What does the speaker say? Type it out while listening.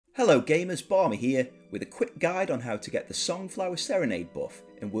Hello gamers, Barmy here with a quick guide on how to get the Songflower Serenade buff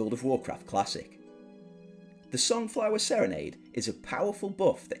in World of Warcraft Classic. The Songflower Serenade is a powerful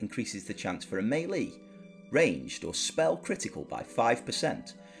buff that increases the chance for a melee, ranged or spell critical by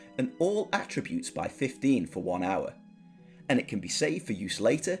 5% and all attributes by 15 for 1 hour, and it can be saved for use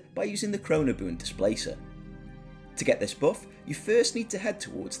later by using the Chronoboon Displacer. To get this buff, you first need to head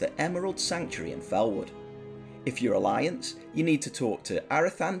towards the Emerald Sanctuary in Felwood. If you're Alliance, you need to talk to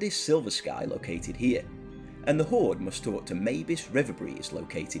Arathandis Silversky located here, and the Horde must talk to Mavis Riverbreeze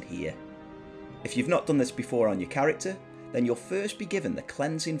located here. If you've not done this before on your character, then you'll first be given the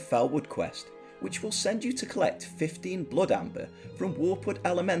Cleansing Felwood quest, which will send you to collect 15 Blood Amber from Warpwood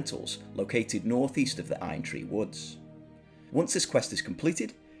Elementals located northeast of the Irontree Woods. Once this quest is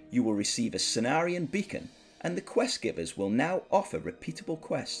completed, you will receive a Cenarian Beacon, and the quest givers will now offer repeatable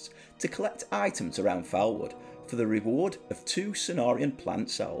quests to collect items around Felwood for the reward of 2 Cenarian plant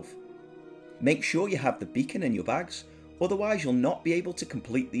salve. Make sure you have the beacon in your bags, otherwise you'll not be able to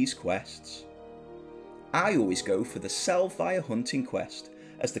complete these quests. I always go for the Salve via Hunting quest,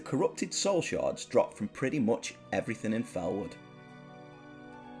 as the corrupted soul shards drop from pretty much everything in Felwood.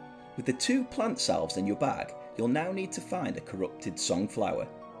 With the 2 plant salves in your bag, you'll now need to find a corrupted Songflower.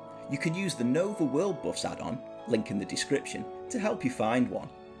 You can use the Nova World Buffs add-on, link in the description, to help you find one.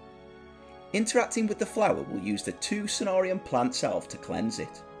 Interacting with the flower will use the 2 Cenarian plant salve to cleanse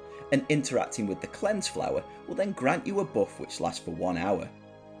it, and interacting with the cleanse flower will then grant you a buff which lasts for 1 hour.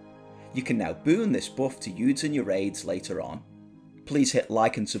 You can now boon this buff to use in your raids later on. Please hit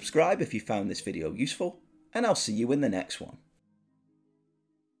like and subscribe if you found this video useful, and I'll see you in the next one.